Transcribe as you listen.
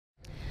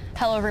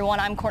Hello everyone,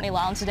 I'm Courtney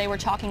Lowndes. Today we're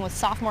talking with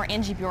sophomore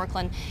Angie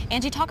Bjorklund.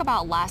 Angie, talk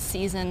about last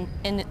season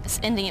and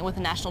ending it with a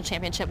national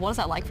championship. What was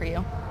that like for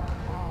you?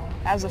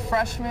 As a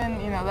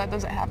freshman, that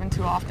doesn't happen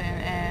too often,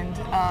 and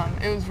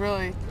it was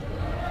really,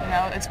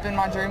 it's been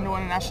my dream to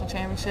win a national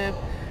championship,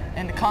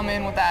 and to come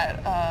in with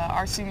that,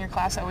 our senior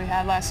class that we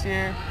had last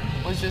year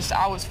was just,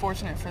 I was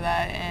fortunate for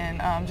that,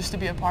 and just to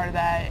be a part of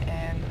that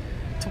and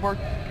to work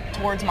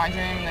towards my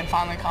dream and then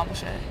finally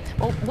accomplish it.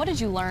 Well, what did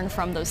you learn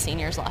from those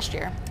seniors last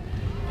year?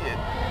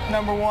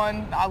 Number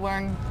one, I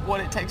learned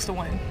what it takes to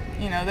win.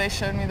 They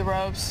showed me the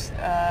ropes.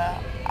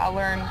 I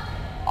learned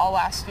all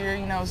last year.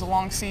 It was a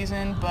long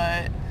season,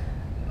 but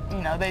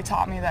they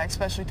taught me that,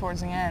 especially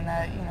towards the end,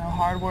 that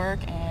hard work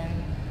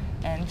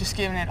and just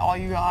giving it all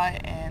you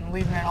got and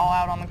leaving it all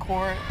out on the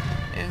court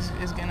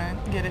is gonna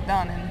get it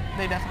done, and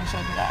they definitely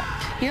showed me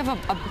that. You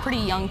have a pretty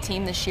young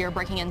team this year,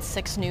 breaking in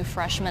 6 new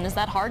freshmen. Is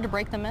that hard to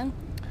break them in?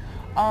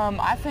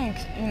 I think,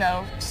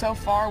 so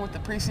far with the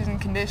preseason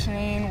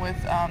conditioning, with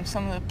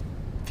some of the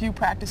few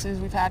practices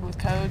we've had with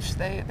Coach,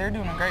 they're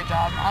doing a great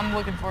job. I'm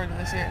looking forward to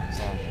this year.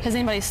 So. Has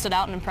anybody stood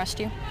out and impressed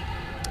you?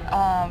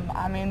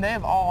 I mean, they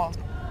have all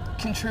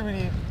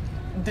contributed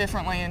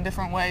differently in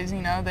different ways.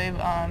 They've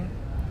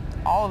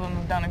all of them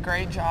have done a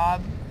great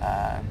job.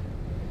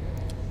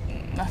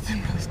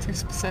 Nothing really too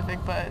specific,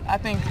 but I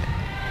think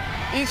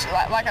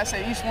like I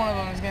said, each one of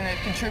them is going to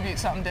contribute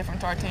something different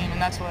to our team, and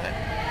that's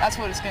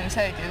what it's going to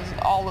take. Is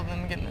all of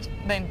them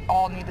they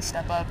all need to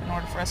step up in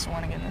order for us to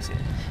win again this year.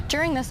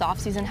 During this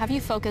offseason, have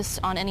you focused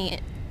on any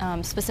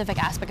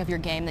specific aspect of your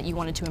game that you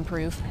wanted to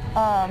improve?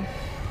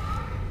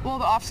 Well,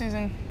 the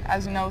offseason,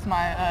 as you know, with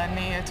my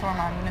knee, I tore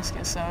my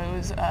meniscus, so it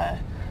was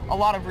a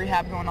lot of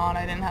rehab going on.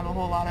 I didn't have a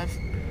whole lot of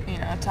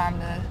time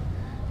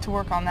to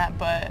work on that,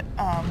 but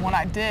when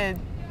I did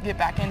get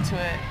back into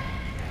it,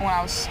 when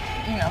I was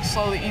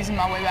slowly easing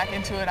my way back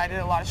into it, I did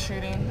a lot of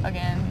shooting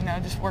again,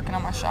 just working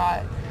on my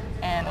shot,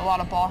 and a lot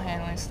of ball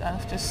handling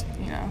stuff, just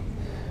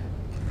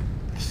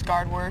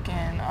guard work,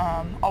 and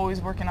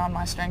always working on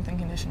my strength and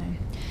conditioning.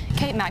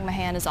 Kate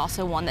McMahon is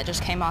also one that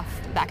just came off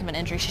the back of an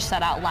injury. She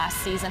sat out last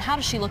season. How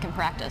does she look in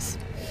practice?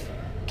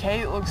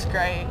 Kate looks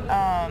great.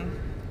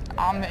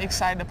 I'm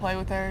excited to play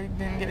with her.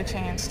 Didn't get a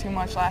chance too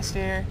much last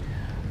year.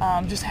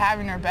 Just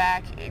having her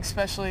back,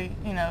 especially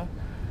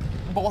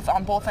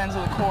on both ends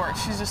of the court,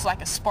 she's just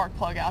like a spark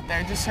plug out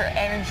there. Just her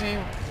energy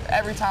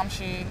every time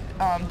she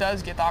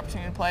does get the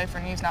opportunity to play, if her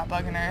knee's not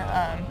bugging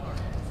her.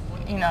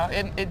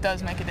 It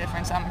does make a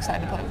difference. I'm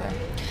excited to play with her.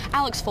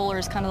 Alex Fuller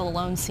is kind of the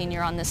lone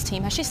senior on this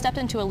team. Has she stepped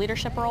into a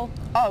leadership role?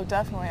 Oh,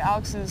 definitely.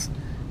 Alex has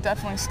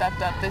definitely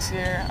stepped up this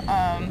year.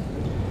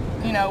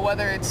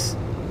 Whether it's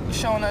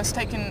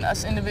taking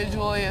us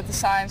individually at the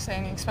side and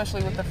saying,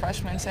 especially with the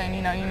freshmen, saying,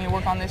 you need to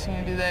work on this, you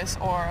need to do this,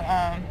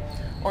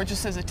 or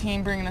just as a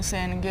team bringing us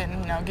in and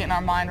getting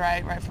our mind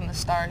right from the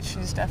start.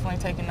 She's definitely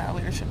taken that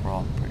leadership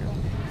role pretty well.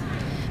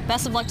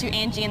 Best of luck to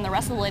Angie and the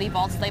rest of the Lady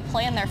Vols as they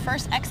play in their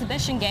first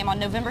exhibition game on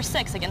November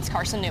 6th against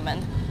Carson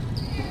Newman.